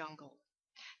on the jungle.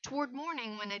 Toward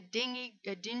morning, when a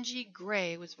dingy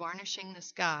gray was varnishing the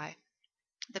sky,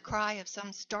 the cry of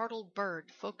some startled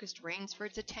bird focused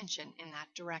Rainsford's attention in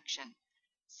that direction.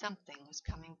 Something was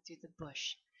coming through the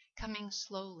bush, coming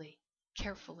slowly,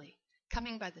 carefully,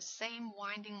 coming by the same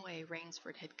winding way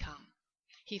Rainsford had come.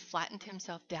 He flattened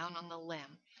himself down on the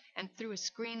limb, and through a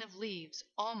screen of leaves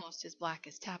almost as black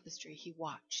as tapestry he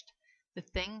watched. The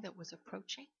thing that was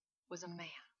approaching was a man.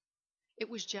 It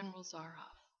was General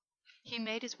Zaroff. He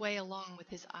made his way along with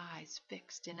his eyes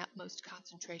fixed in utmost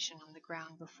concentration on the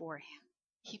ground before him.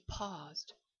 He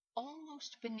paused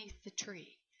almost beneath the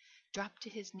tree, dropped to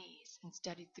his knees, and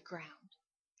studied the ground.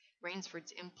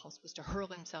 Rainsford's impulse was to hurl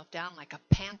himself down like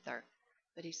a panther,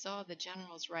 but he saw the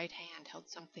general's right hand held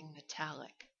something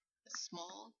metallic, a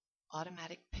small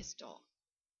automatic pistol.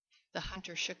 The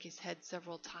hunter shook his head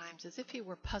several times as if he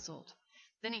were puzzled.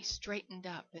 Then he straightened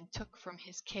up and took from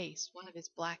his case one of his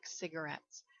black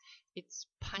cigarettes. Its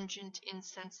pungent,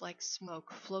 incense-like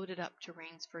smoke floated up to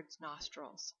Rainsford's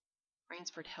nostrils.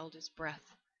 Rainsford held his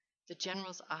breath. The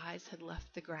general's eyes had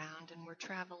left the ground and were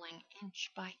traveling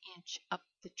inch by inch up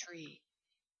the tree.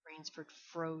 Rainsford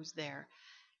froze there,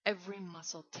 every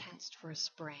muscle tensed for a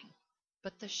spring.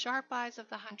 But the sharp eyes of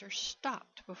the hunter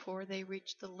stopped before they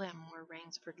reached the limb where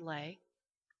Rainsford lay.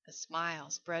 A smile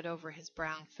spread over his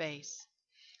brown face.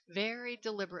 Very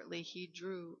deliberately he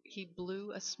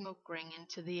blew a smoke ring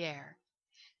into the air.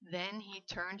 Then he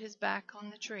turned his back on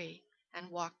the tree and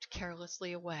walked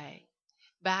carelessly away.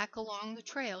 Back along the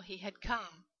trail he had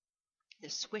come. The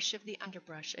swish of the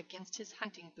underbrush against his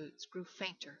hunting boots grew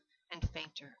fainter and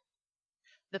fainter.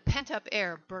 The pent-up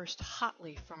air burst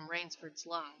hotly from Rainsford's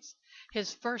lungs.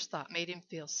 His first thought made him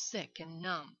feel sick and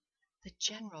numb. The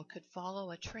general could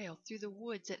follow a trail through the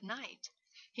woods at night.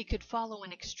 He could follow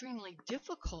an extremely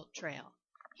difficult trail.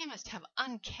 He must have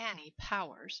uncanny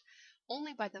powers.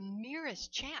 Only by the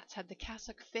merest chance had the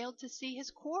cassock failed to see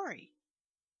his quarry.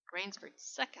 Rainsford's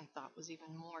second thought was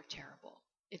even more terrible.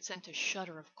 It sent a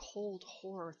shudder of cold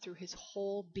horror through his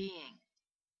whole being.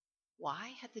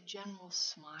 Why had the general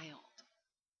smiled?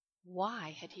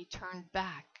 Why had he turned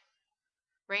back?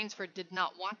 Rainsford did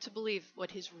not want to believe what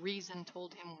his reason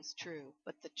told him was true,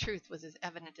 but the truth was as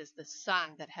evident as the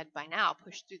sun that had by now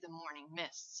pushed through the morning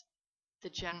mists. The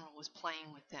general was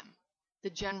playing with him. The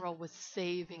general was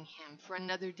saving him for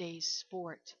another day's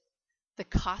sport. The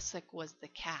Cossack was the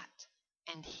cat,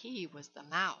 and he was the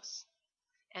mouse.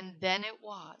 And then it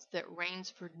was that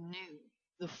Rainsford knew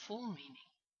the full meaning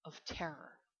of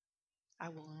terror. I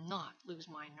will not lose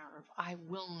my nerve. I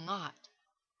will not.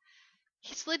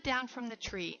 He slid down from the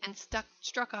tree and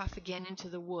struck off again into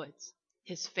the woods.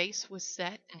 His face was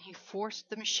set, and he forced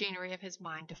the machinery of his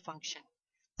mind to function.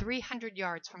 300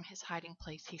 yards from his hiding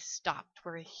place he stopped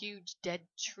where a huge dead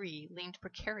tree leaned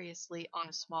precariously on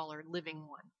a smaller, living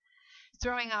one.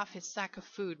 Throwing off his sack of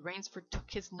food, Rainsford took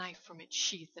his knife from its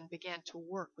sheath and began to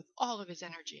work with all of his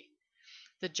energy.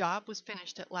 The job was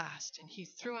finished at last, and he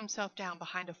threw himself down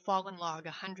behind a fallen log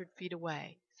 100 feet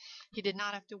away. He did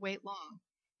not have to wait long.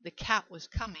 The cat was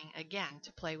coming again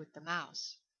to play with the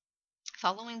mouse.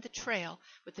 Following the trail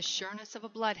with the sureness of a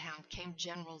bloodhound came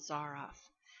General Zaroff.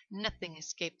 Nothing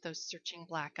escaped those searching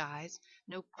black eyes.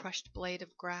 No crushed blade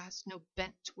of grass, no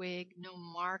bent twig, no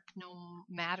mark, no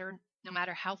matter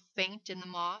how faint in the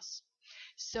moss.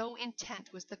 So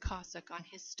intent was the Cossack on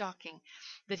his stalking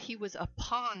that he was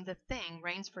upon the thing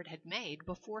Rainsford had made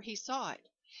before he saw it.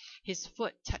 His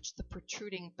foot touched the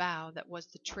protruding bough that was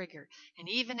the trigger, and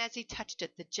even as he touched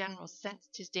it, the general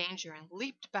sensed his danger and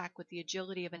leaped back with the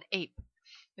agility of an ape.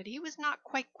 But he was not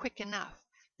quite quick enough.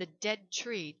 The dead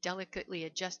tree, delicately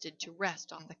adjusted to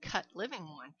rest on the cut living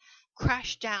one,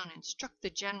 crashed down and struck the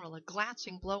general a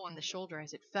glancing blow on the shoulder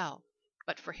as it fell.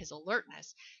 But for his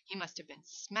alertness, he must have been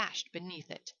smashed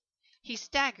beneath it. He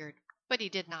staggered, but he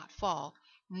did not fall,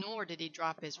 nor did he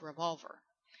drop his revolver.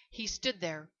 He stood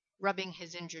there, rubbing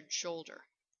his injured shoulder,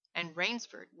 and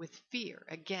Rainsford, with fear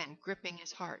again gripping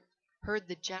his heart, heard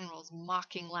the general's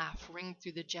mocking laugh ring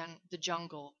through the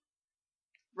jungle.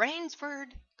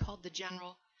 "Rainsford," called the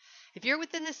general, "if you're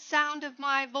within the sound of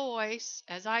my voice,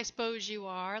 as I suppose you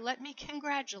are, let me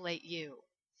congratulate you.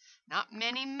 Not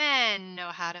many men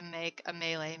know how to make a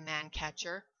Malay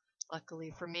man-catcher. Luckily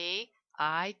for me,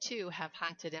 I too have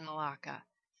hunted in Malacca.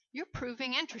 You're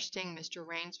proving interesting, Mr.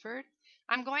 Rainsford.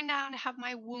 I'm going down to have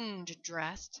my wound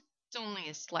dressed. It's only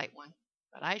a slight one,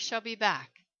 but I shall be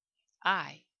back.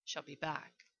 I shall be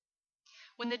back."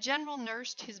 When the general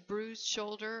nursed his bruised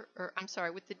shoulder,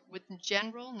 with the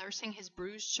general nursing his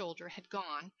bruised shoulder had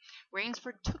gone,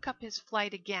 Rainsford took up his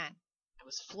flight again. It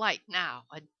was flight now,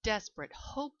 a desperate,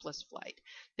 hopeless flight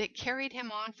that carried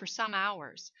him on for some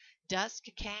hours. Dusk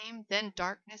came, then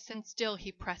darkness, and still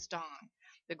he pressed on.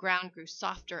 The ground grew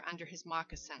softer under his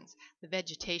moccasins. The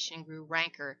vegetation grew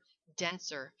ranker,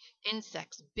 denser.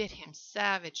 Insects bit him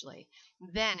savagely.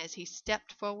 Then, as he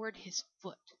stepped forward, his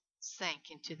foot sank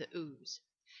into the ooze.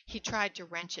 He tried to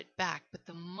wrench it back, but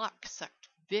the muck sucked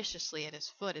viciously at his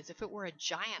foot as if it were a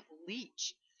giant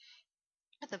leech.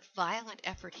 With a violent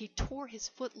effort, he tore his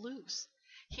foot loose.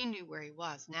 He knew where he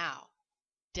was now.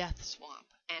 Death Swamp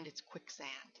and its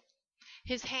quicksand.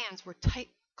 His hands were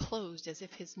tight closed as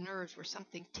if his nerves were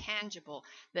something tangible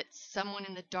that someone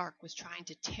in the dark was trying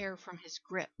to tear from his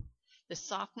grip. The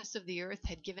softness of the earth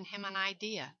had given him an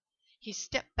idea. He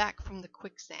stepped back from the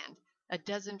quicksand, a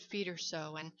dozen feet or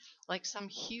so, and like some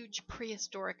huge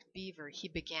prehistoric beaver, he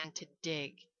began to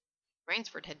dig.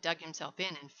 Rainsford had dug himself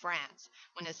in France,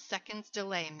 when a second's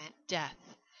delay meant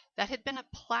death. That had been a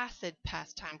placid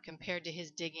pastime compared to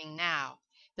his digging now.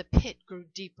 The pit grew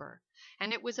deeper,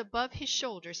 and it was above his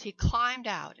shoulders. He climbed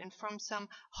out, and from some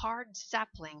hard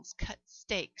saplings cut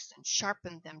stakes and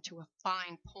sharpened them to a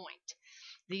fine point.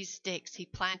 These stakes he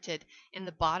planted in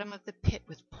the bottom of the pit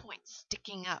with points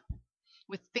sticking up.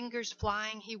 With fingers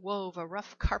flying, he wove a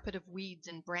rough carpet of weeds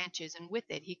and branches, and with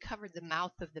it he covered the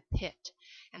mouth of the pit.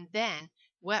 And then,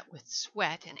 wet with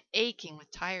sweat and aching with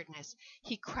tiredness,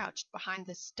 he crouched behind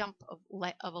the stump of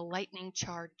a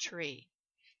lightning-charred tree.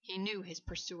 He knew his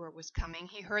pursuer was coming.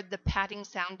 He heard the padding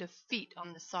sound of feet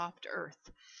on the soft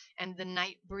earth, and the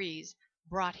night breeze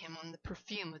brought him on the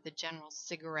perfume of the general's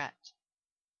cigarette.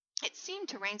 It seemed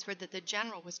to Rainsford that the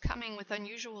general was coming with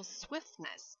unusual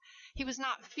swiftness. He was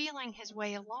not feeling his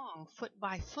way along, foot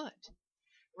by foot.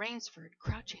 Rainsford,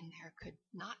 crouching there, could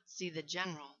not see the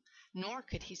general, nor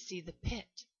could he see the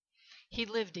pit. He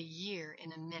lived a year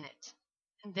in a minute.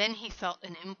 And then he felt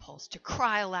an impulse to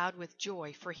cry aloud with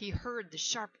joy, for he heard the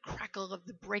sharp crackle of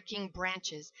the breaking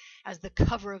branches as the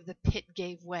cover of the pit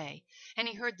gave way, and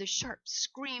he heard the sharp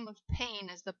scream of pain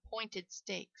as the pointed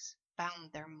stakes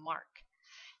found their mark.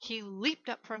 He leaped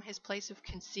up from his place of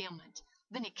concealment.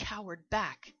 Then he cowered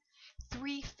back.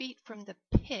 3 feet from the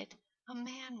pit, a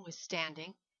man was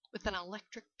standing with an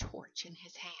electric torch in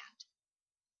his hand.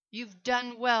 "You've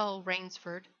done well,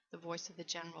 Rainsford," the voice of the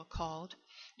general called.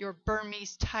 "Your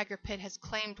Burmese tiger pit has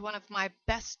claimed one of my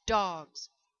best dogs.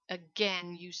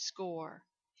 Again you score.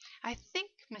 I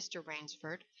think, Mr.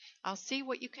 Rainsford, I'll see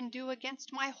what you can do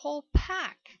against my whole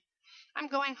pack. I'm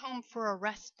going home for a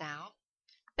rest now.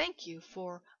 Thank you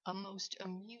for a most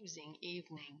amusing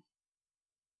evening."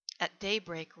 At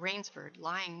daybreak Rainsford,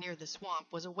 lying near the swamp,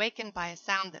 was awakened by a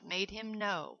sound that made him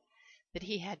know that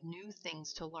he had new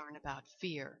things to learn about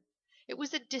fear. It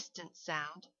was a distant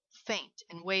sound, faint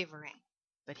and wavering,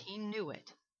 but he knew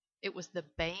it. It was the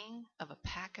baying of a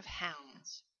pack of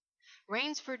hounds.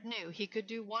 Rainsford knew he could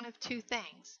do one of two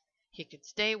things. He could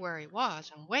stay where he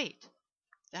was and wait.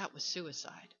 That was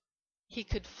suicide. He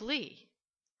could flee.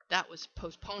 That was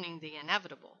postponing the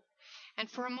inevitable. And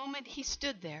for a moment he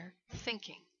stood there,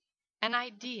 thinking. An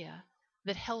idea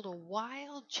that held a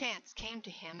wild chance came to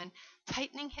him, and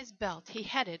tightening his belt, he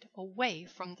headed away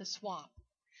from the swamp.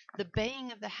 The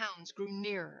baying of the hounds grew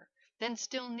nearer, then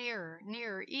still nearer,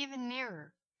 nearer, even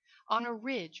nearer. On a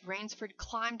ridge, Rainsford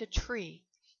climbed a tree,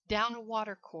 down a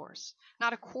watercourse.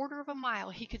 Not a quarter of a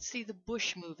mile he could see the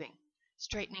bush moving.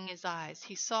 Straightening his eyes,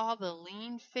 he saw the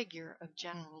lean figure of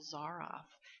General Zaroff.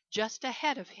 Just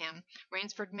ahead of him,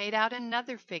 Rainsford made out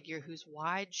another figure whose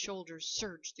wide shoulders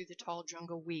surged through the tall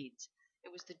jungle weeds.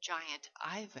 It was the giant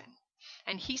Ivan,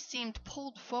 and he seemed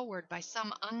pulled forward by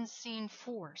some unseen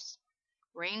force.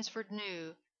 Rainsford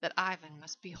knew that Ivan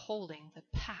must be holding the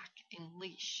pack in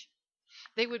leash.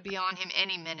 They would be on him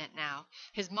any minute now.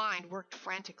 His mind worked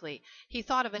frantically. He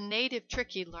thought of a native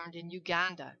trick he'd learned in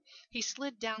Uganda. He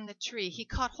slid down the tree. He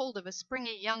caught hold of a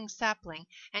springy young sapling,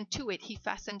 and to it he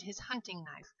fastened his hunting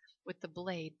knife, with the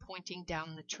blade pointing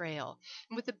down the trail.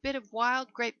 And with a bit of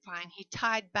wild grapevine he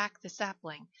tied back the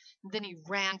sapling. Then he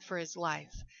ran for his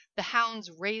life. The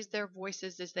hounds raised their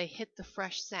voices as they hit the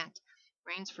fresh scent.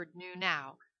 Rainsford knew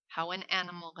now how an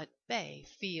animal at bay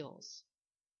feels.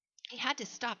 He had to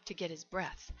stop to get his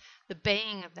breath, the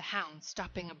baying of the hounds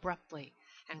stopping abruptly,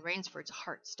 and Rainsford's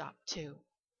heart stopped too.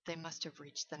 They must have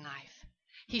reached the knife.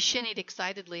 He shinnied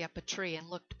excitedly up a tree and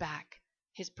looked back.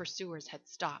 His pursuers had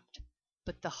stopped.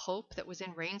 But the hope that was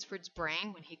in Rainsford's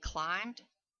brain when he climbed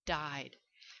died,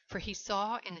 for he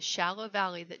saw in the shallow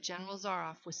valley that General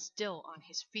Zaroff was still on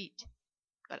his feet.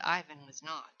 But Ivan was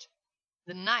not.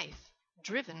 The knife,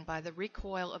 driven by the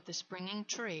recoil of the springing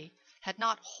tree, had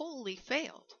not wholly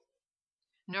failed.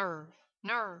 "Nerve,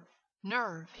 nerve,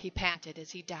 nerve," he panted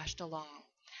as he dashed along.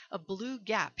 A blue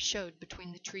gap showed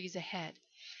between the trees ahead.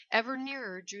 Ever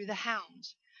nearer drew the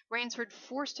hounds. Rainsford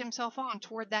forced himself on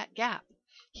toward that gap.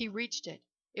 He reached it.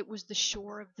 It was the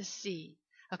shore of the sea.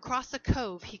 Across a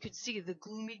cove he could see the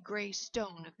gloomy gray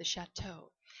stone of the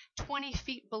chateau. 20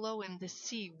 feet below him the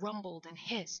sea rumbled and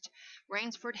hissed.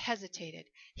 Rainsford hesitated.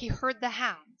 He heard the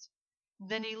hounds.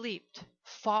 Then he leaped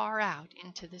far out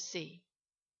into the sea.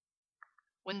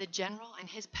 When the general and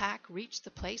his pack reached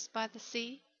the place by the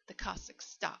sea, the Cossack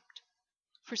stopped.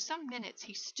 For some minutes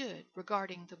he stood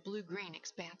regarding the blue-green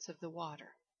expanse of the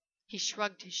water. He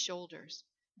shrugged his shoulders.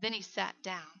 Then he sat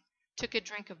down, took a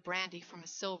drink of brandy from a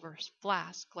silver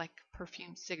flask like a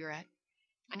perfumed cigarette,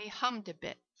 and he hummed a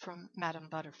bit from Madame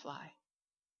Butterfly.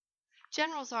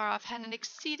 General Zaroff had an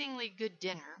exceedingly good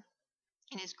dinner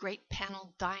in his great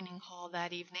paneled dining hall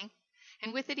that evening,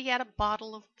 and with it he had a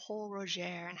bottle of Pol Roger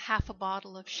and half a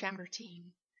bottle of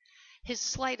Chambertin. His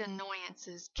slight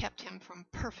annoyances kept him from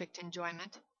perfect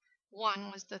enjoyment.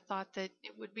 One was the thought that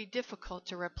it would be difficult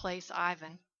to replace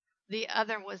Ivan. The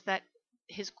other was that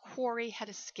his quarry had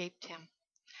escaped him.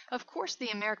 Of course the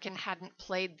American hadn't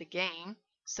played the game,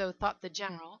 so thought the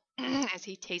general, as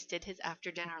he tasted his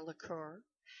after-dinner liqueur.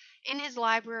 In his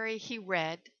library he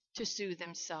read, to soothe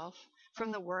himself,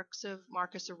 from the works of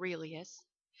Marcus Aurelius.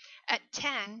 At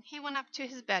 10 he went up to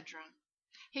his bedroom.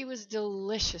 He was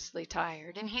deliciously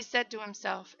tired, and he said to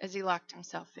himself as he locked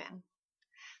himself in.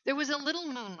 There was a little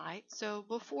moonlight, so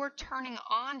before turning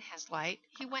on his light,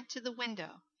 he went to the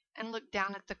window and looked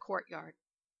down at the courtyard.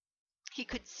 He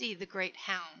could see the great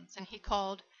hounds, and he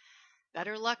called,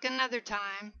 "Better luck another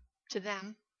time," to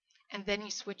them, and then he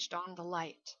switched on the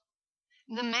light.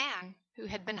 The man, who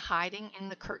had been hiding in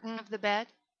the curtain of the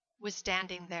bed, was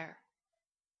standing there.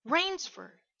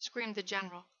 "Rainsford!" screamed the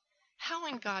general. "How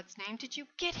in God's name did you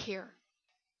get here?"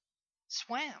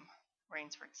 "Swam,"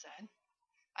 Rainsford said.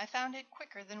 "I found it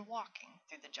quicker than walking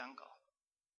through the jungle."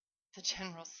 The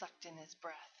general sucked in his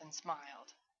breath and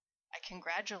smiled. "I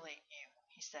congratulate you,"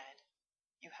 he said.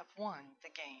 "You have won the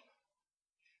game."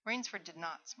 Rainsford did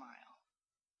not smile.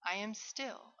 "I am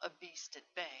still a beast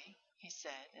at bay," he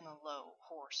said in a low,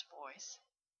 hoarse voice.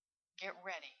 "Get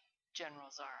ready, General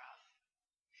Zaroff."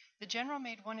 The general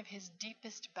made one of his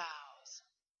deepest bows.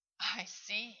 "I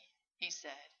see," he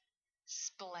said.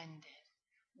 "Splendid.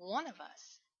 One of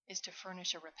us is to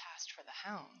furnish a repast for the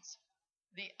hounds.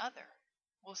 The other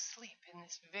will sleep in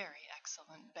this very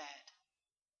excellent bed.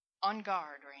 On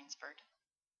guard, Rainsford."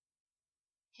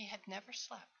 He had never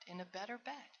slept in a better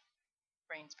bed,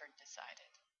 Rainsford decided.